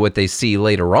society. What they see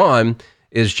later on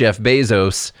is Jeff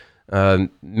Bezos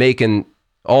making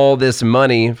all this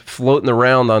money floating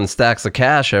around on stacks of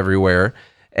cash everywhere.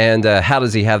 And how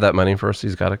does he have that money? First,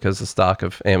 he's got it because the stock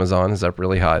of Amazon is up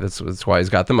really high. That's why he's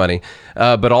got the money.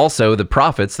 But also the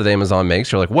profits that Amazon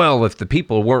makes. You're like, well, if the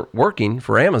people weren't working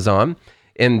for Amazon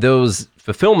and those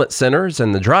fulfillment centers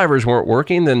and the drivers weren't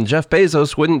working, then Jeff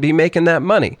Bezos wouldn't be making that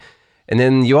money. And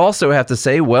then you also have to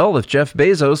say, well, if Jeff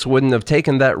Bezos wouldn't have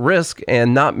taken that risk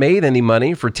and not made any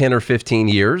money for 10 or 15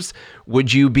 years,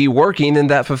 would you be working in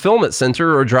that fulfillment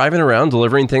center or driving around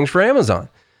delivering things for Amazon?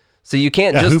 So you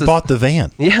can't just... Who bought the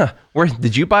van? Yeah. Where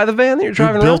did you buy the van that you're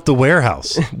driving around? Who built the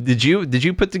warehouse? Did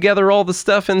you put together all the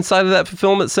stuff inside of that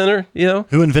fulfillment center?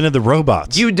 Who invented the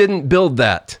robots? You didn't build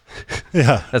that.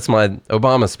 Yeah. That's my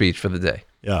Obama speech for the day.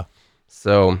 Yeah.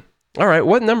 So, all right.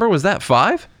 What number was that?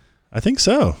 5? I think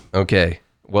so. Okay.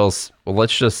 Well,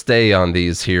 let's just stay on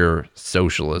these here,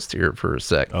 socialist here for a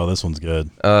sec. Oh, this one's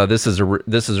good. This is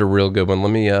a real good one.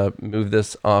 Let me move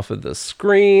this off of the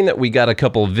screen. We got a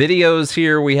couple videos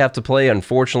here we have to play.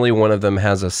 Unfortunately, one of them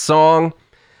has a song.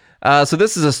 So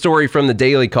this is a story from the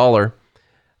Daily Caller.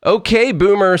 Okay,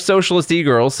 Boomer Socialist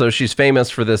E-Girl. So she's famous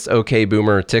for this Okay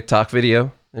Boomer TikTok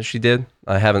video that she did.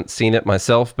 I haven't seen it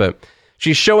myself, but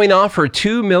she's showing off her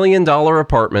 $2 million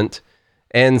apartment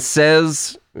and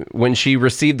says when she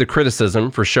received the criticism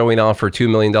for showing off her $2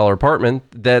 million apartment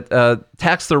that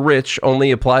tax the rich only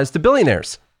applies to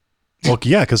billionaires. Well,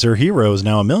 yeah, because her hero is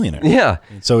now a millionaire. Yeah.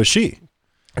 And so is she.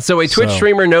 So a Twitch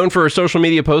streamer known for her social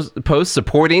media posts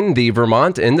supporting the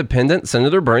Vermont Independent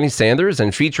Senator Bernie Sanders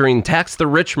and featuring tax the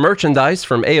rich merchandise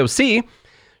from AOC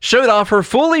showed off her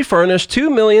fully furnished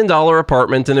 $2 million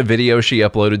apartment in a video she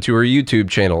uploaded to her YouTube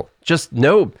channel. Just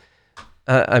no,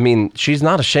 she's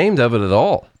not ashamed of it at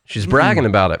all. She's bragging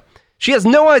about it. She has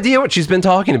no idea what she's been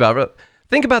talking about. But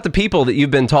think about the people that you've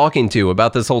been talking to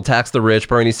about this whole tax the rich,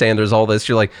 Bernie Sanders, all this.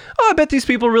 You're like, oh, I bet these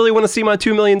people really want to see my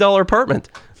 $2 million apartment.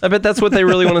 I bet that's what they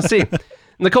really want to see.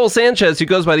 Nicole Sanchez, who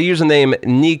goes by the username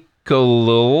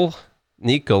Nicolol,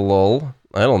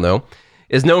 I don't know,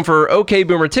 is known for her Okay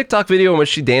Boomer TikTok video in which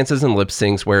she dances and lip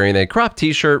syncs wearing a cropped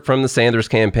t-shirt from the Sanders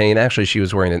campaign. Actually, she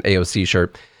was wearing an AOC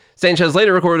shirt. Sanchez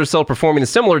later recorded herself performing a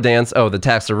similar dance, the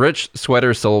Tax the Rich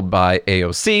sweater sold by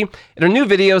AOC. In her new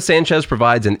video, Sanchez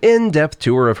provides an in-depth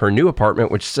tour of her new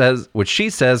apartment, which she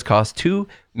says cost $2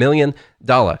 million.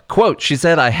 Quote, she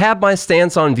said, I had my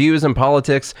stance on views and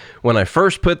politics when I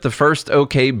first put out the first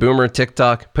Okay Boomer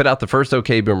TikTok,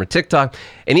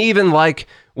 and even like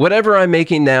whatever I'm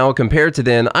making now compared to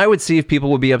then, I would see if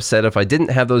people would be upset if I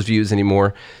didn't have those views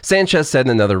anymore. Sanchez said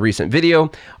in another recent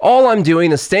video, all I'm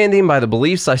doing is standing by the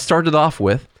beliefs I started off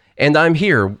with, and I'm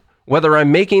here, whether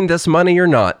I'm making this money or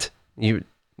not. You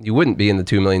wouldn't be in the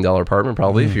 $2 million apartment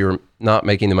probably if you're not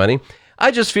making the money.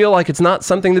 I just feel like it's not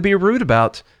something to be rude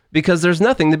about because there's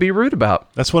nothing to be rude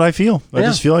about. That's what I feel. I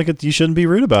just feel like you shouldn't be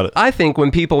rude about it. I think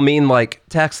when people mean like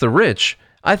tax the rich,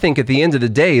 I think at the end of the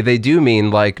day, they do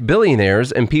mean like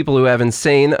billionaires and people who have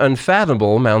insane,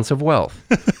 unfathomable amounts of wealth.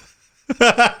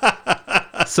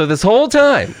 So this whole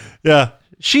time,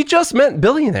 she just meant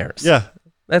billionaires. Yeah.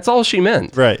 That's all she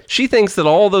meant. Right. She thinks that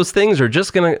all those things are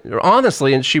just going to,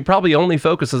 honestly, and she probably only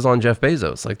focuses on Jeff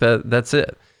Bezos. Like that's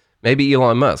it. Maybe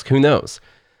Elon Musk. Who knows?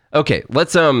 Okay,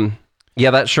 let's,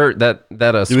 that shirt, that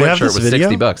sweatshirt was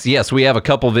 $60. Yes, we have a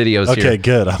couple videos here. Okay,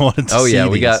 good. I wanted to see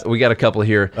we got a couple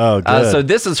here. Oh, good. So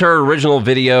this is her original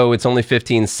video. It's only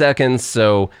 15 seconds.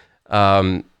 So,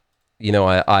 I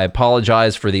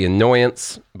apologize for the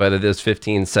annoyance, but it is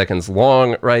 15 seconds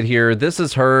long right here. This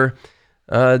is her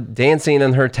dancing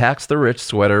in her Tax the Rich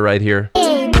sweater right here.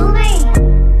 Hey, Boomer.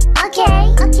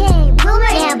 Okay, Boomer.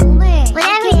 Yeah, Boomer.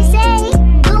 Whatever you say,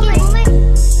 Boomer.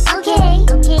 Okay,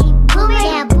 Boomer.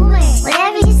 Yeah, Boomer.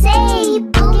 Whatever you say,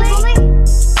 Boomer.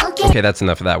 Okay, that's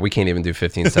enough of that. We can't even do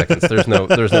 15 seconds. There's no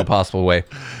possible way.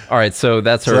 All right, so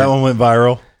that's her. So that one went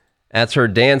viral. That's her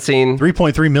dancing.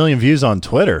 3.3 million views on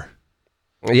Twitter.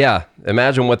 Yeah,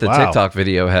 imagine what the TikTok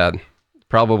video had.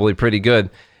 Probably pretty good.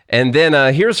 And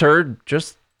then here's her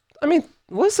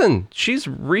listen, she's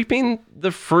reaping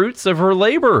the fruits of her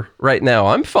labor right now.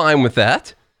 I'm fine with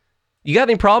that. You got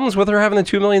any problems with her having a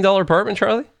 $2 million apartment,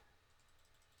 Charlie?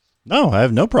 No, I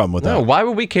have no problem with that. No, why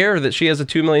would we care that she has a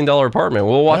 $2 million apartment?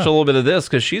 We'll watch a little bit of this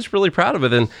because she's really proud of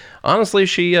it. And honestly,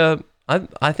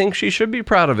 I think she should be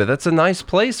proud of it. That's a nice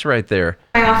place right there.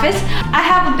 My office. I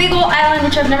have a big old island,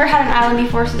 which I've never had an island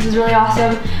before, so this is really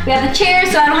awesome. We have the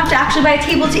chairs, so I don't have to actually buy a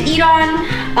table to eat on.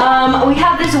 We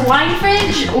have this wine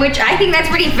fridge, which I think that's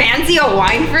pretty fancy, a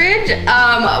wine fridge.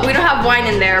 We don't have wine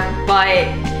in there, but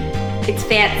it's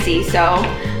fancy, so.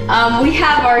 We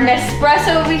have our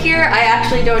Nespresso over here. I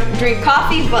actually don't drink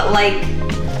coffee, but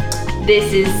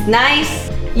this is nice.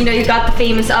 You know, you got the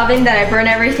famous oven that I burn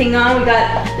everything on. We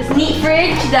got this neat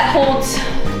fridge that holds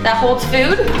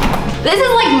food. This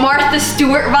is like Martha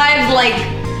Stewart vibes.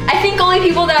 I think only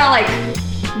people that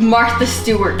are Martha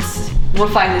Stewarts will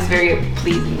find this very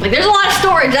pleasing. There's a lot of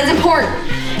storage, that's important.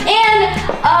 And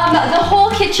the whole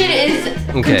kitchen is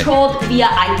controlled via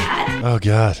iPad. Oh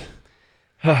God.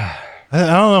 I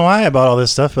don't know why I bought all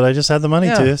this stuff, but I just had the money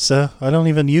to, so I don't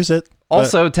even use it.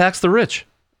 Also, tax the rich.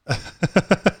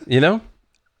 You know?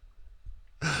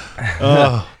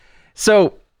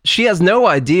 So she has no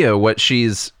idea what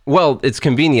it's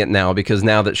convenient now because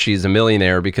now that she's a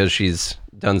millionaire, because she's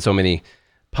done so many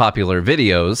popular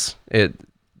videos,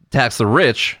 tax the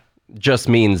rich just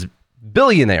means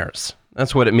billionaires.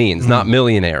 That's what it means, not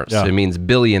millionaires. Yeah. It means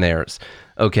billionaires.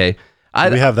 Okay.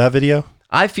 Do we have that video?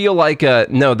 I feel like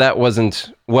no, that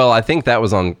wasn't. Well, I think that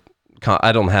was on.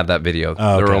 I don't have that video.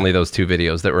 Oh, There were okay. only those 2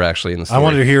 videos that were actually in the I story.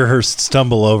 wanted to hear her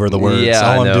stumble over the words. Yeah, All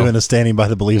I I'm know. doing is standing by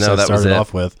the beliefs No, I that was started it.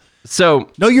 off with. So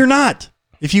No, you're not.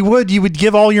 If you would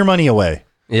give all your money away.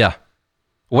 yeah,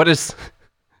 what?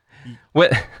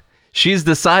 She's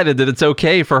decided that it's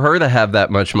okay for her to have that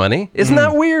much money. Isn't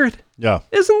that weird? Yeah.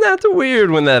 Isn't that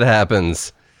weird when that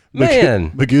happens?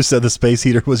 Man, Magoo said the space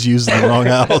heater was used in the wrong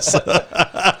house.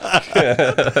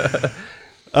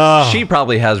 she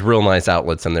probably has real nice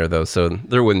outlets in there though, so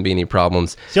there wouldn't be any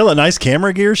problems. See all that nice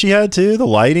camera gear she had too? The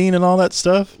lighting and all that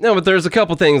stuff? No, but there's a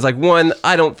couple things. Like one,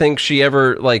 I don't think she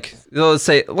ever let's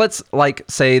say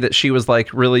that she was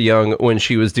like really young when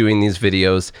she was doing these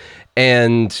videos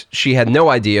and she had no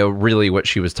idea really what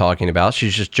she was talking about.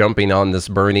 She's just jumping on this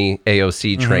Bernie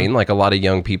AOC train like a lot of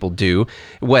young people do.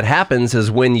 What happens is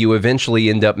when you eventually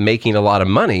end up making a lot of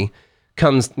money,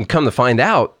 come to find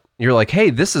out, you're like, hey,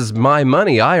 this is my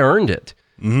money. I earned it.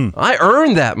 I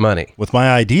earned that money. With my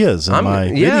ideas and my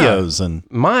videos and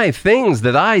my things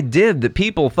that I did that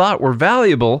people thought were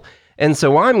valuable. And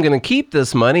so I'm going to keep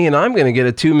this money and I'm going to get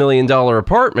a $2 million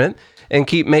apartment and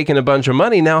keep making a bunch of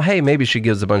money. Now, hey, maybe she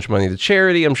gives a bunch of money to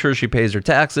charity. I'm sure she pays her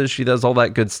taxes. She does all that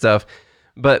good stuff.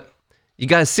 But you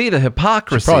guys see the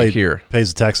hypocrisy probably here.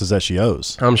 pays the taxes that she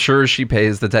owes. I'm sure she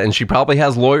pays the and she probably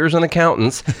has lawyers and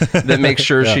accountants that make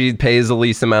sure she pays the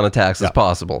least amount of taxes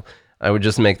possible. I would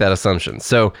just make that assumption.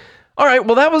 So, all right,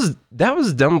 well that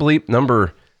was dumb bleep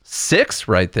number 6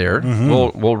 right there.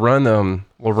 We'll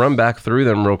run back through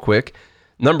them real quick.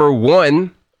 Number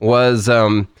 1 was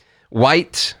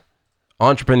white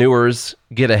entrepreneurs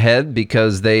get ahead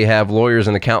because they have lawyers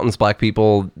and accountants. Black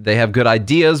people, they have good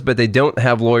ideas, but they don't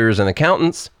have lawyers and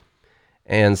accountants.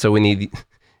 And so we need,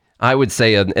 I would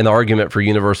say, an argument for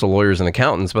universal lawyers and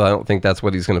accountants, but I don't think that's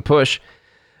what he's going to push.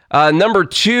 Number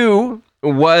 2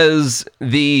 was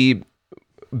the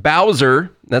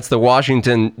Bowser, that's the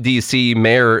Washington, D.C.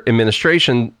 mayor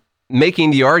administration,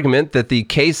 making the argument that the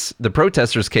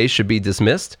protesters' case should be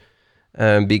dismissed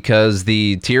because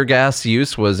the tear gas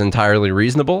use was entirely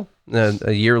reasonable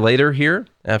a year later here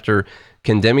after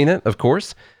condemning it, of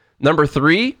course. Number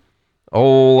 3,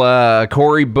 old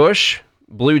Cori Bush,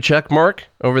 blue check mark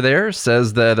over there,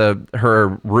 says that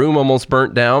her room almost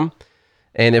burnt down.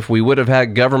 And if we would have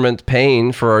had government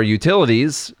paying for our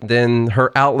utilities, then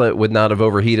her outlet would not have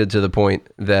overheated to the point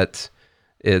that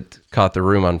it caught the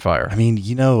room on fire. I mean,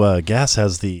 gas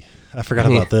has I forgot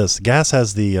about this. Gas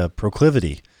has the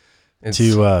proclivity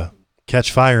to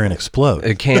catch fire and explode.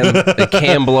 It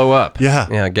can blow up.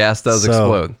 Yeah. Gas does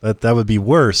explode. That would be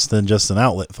worse than just an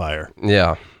outlet fire.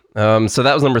 Yeah. So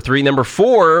that was number 3. Number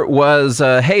 4 was,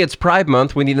 hey, it's Pride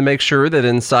Month. We need to make sure that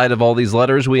inside of all these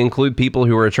letters, we include people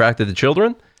who are attracted to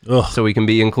children. Ugh. So we can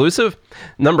be inclusive.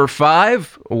 Number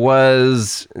 5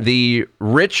 was the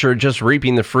rich are just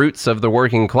reaping the fruits of the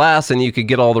working class, and you could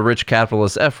get all the rich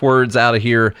capitalist F words out of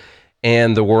here,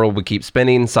 and the world would keep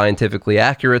spinning. Scientifically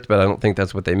accurate, but I don't think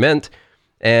that's what they meant.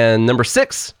 And number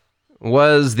 6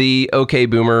 was the OK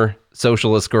Boomer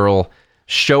socialist girl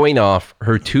showing off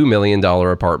her $2 million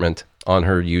apartment on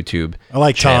her YouTube I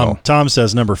like channel. Tom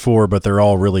says number 4, but they're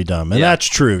all really dumb. And that's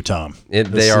true, Tom.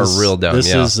 They are real dumb,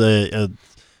 This yeah. is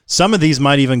some of these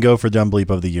might even go for dumb bleep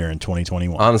of the year in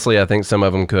 2021. Honestly, I think some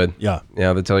of them could. Yeah.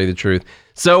 Yeah, to tell you the truth.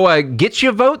 So get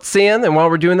your votes in, and while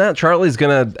we're doing that, Charlie's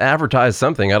going to advertise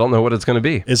something. I don't know what it's going to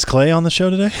be. Is Clay on the show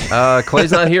today?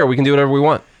 Clay's not here. We can do whatever we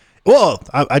want. Well,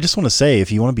 I just want to say,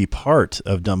 if you want to be part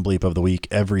of Dumb Bleep of the Week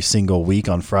every single week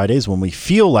on Fridays when we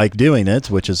feel like doing it,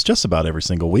 which is just about every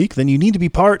single week, then you need to be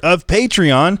part of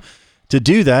Patreon. To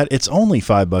do that, it's only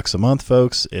 $5 a month,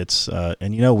 folks. It's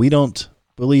and we don't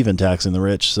believe in taxing the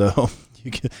rich, so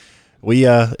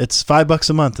it's $5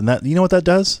 a month, and that what that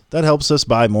does? That helps us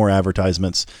buy more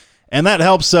advertisements, and that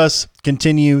helps us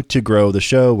continue to grow the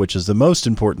show, which is the most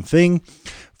important thing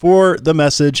for the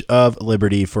message of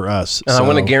liberty for us. I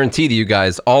want to guarantee to you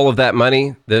guys, all of that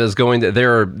money that is going to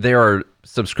there are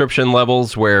subscription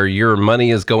levels where your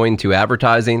money is going to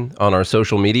advertising on our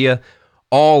social media.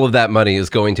 All of that money is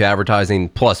going to advertising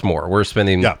plus more. We're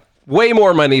spending way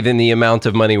more money than the amount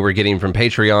of money we're getting from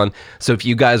Patreon. So if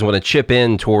you guys want to chip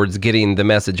in towards getting the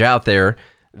message out there,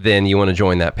 then you want to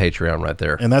join that Patreon right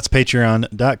there. And that's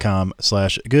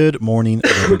patreon.com/Good Morning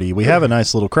Liberty. We have a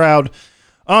nice little crowd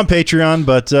on Patreon,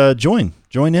 but join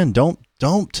in.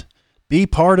 Don't be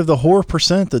part of the whore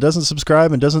percent that doesn't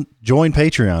subscribe and doesn't join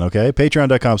Patreon. Okay,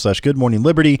 patreon.com/Good Morning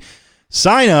Liberty.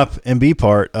 Sign up and be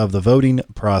part of the voting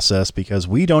process, because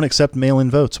we don't accept mail-in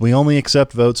votes. We only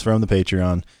accept votes from the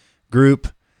Patreon group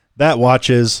that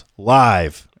watches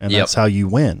live, and that's how you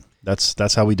win.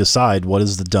 That's how we decide what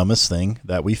is the dumbest thing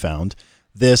that we found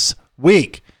this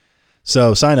week.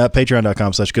 So sign up,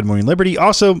 patreon.com/goodmorningliberty.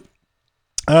 Also,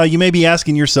 you may be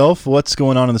asking yourself what's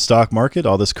going on in the stock market.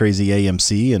 All this crazy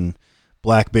AMC and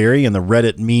BlackBerry and the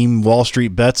Reddit meme Wall Street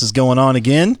bets is going on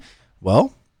again.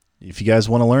 Well, if you guys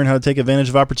want to learn how to take advantage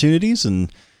of opportunities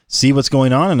and see what's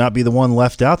going on and not be the one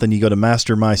left out, then you go to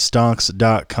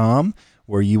mastermystonks.com,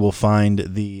 where you will find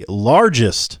the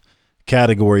largest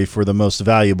category for the most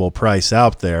valuable price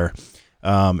out there.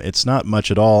 It's not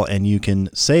much at all, and you can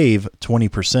save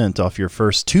 20% off your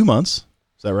first 2 months.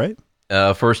 Is that right?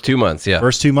 First 2 months, yeah.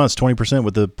 First 2 months, 20%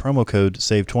 with the promo code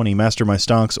SAVE20,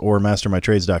 mastermystonks or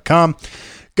mastermytrades.com.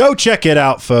 Go check it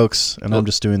out, folks. And I'm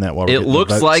just doing that while we're It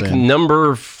looks like in.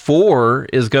 number 4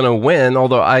 is going to win,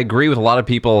 although I agree with a lot of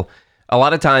people. A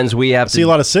lot of times we have to see a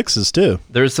lot of 6s too.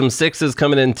 There's some 6s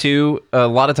coming in too. A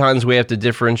lot of times we have to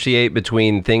differentiate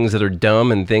between things that are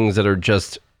dumb and things that are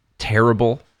just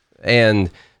terrible and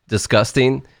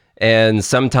disgusting. And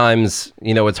sometimes,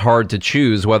 it's hard to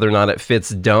choose whether or not it fits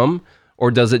dumb or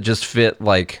does it just fit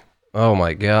like, oh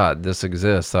my God, this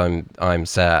exists. I'm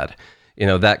sad.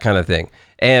 That kind of thing.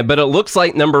 But it looks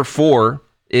like number 4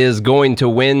 is going to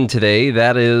win today.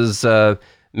 That is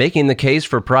making the case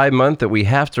for Pride Month that we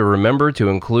have to remember to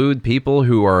include people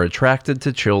who are attracted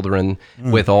to children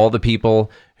with all the people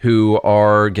who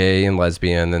are gay and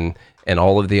lesbian and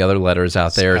all of the other letters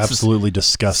out there. It's absolutely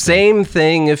disgusting. Same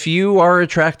thing. If you are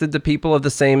attracted to people of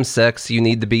the same sex, you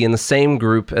need to be in the same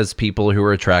group as people who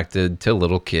are attracted to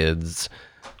little kids.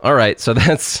 All right, so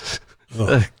that's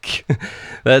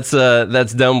that's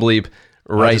dumb bleep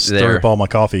right I just there. stirred up all my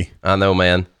coffee. I know,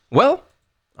 man. Well,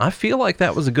 I feel like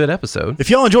that was a good episode. If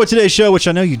y'all enjoyed today's show, which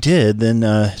I know you did, then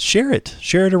share it.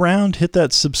 Share it around. Hit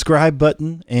that subscribe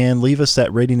button and leave us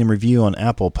that rating and review on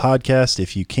Apple Podcast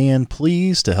if you can,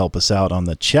 please, to help us out on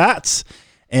the chats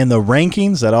and the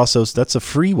rankings. That's a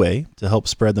free way to help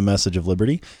spread the message of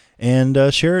liberty. And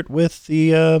share it with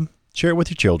your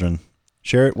children.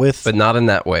 Share it with, but not in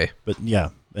that way. But yeah,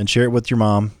 and share it with your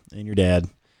mom and your dad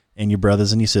and your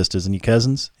brothers and your sisters and your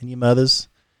cousins and your mothers.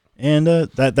 And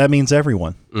that means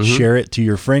everyone. Mm-hmm. Share it to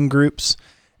your friend groups,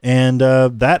 and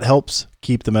that helps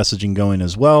keep the messaging going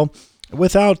as well,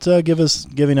 without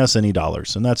giving us any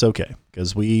dollars, and that's okay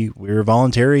because we're a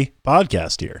voluntary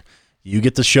podcast here. You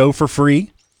get the show for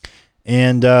free,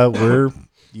 and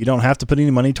you don't have to put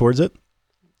any money towards it.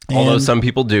 Although some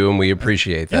people do, and we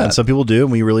appreciate that. Yeah, and some people do,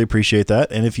 and we really appreciate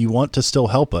that. And if you want to still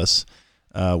help us,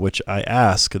 which I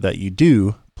ask that you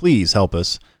do, please help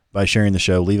us by sharing the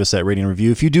show. Leave us that rating and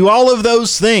review. If you do all of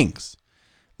those things,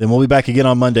 then we'll be back again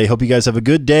on Monday. Hope you guys have a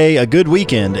good day, a good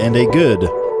weekend, and a good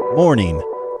morning,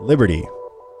 Liberty.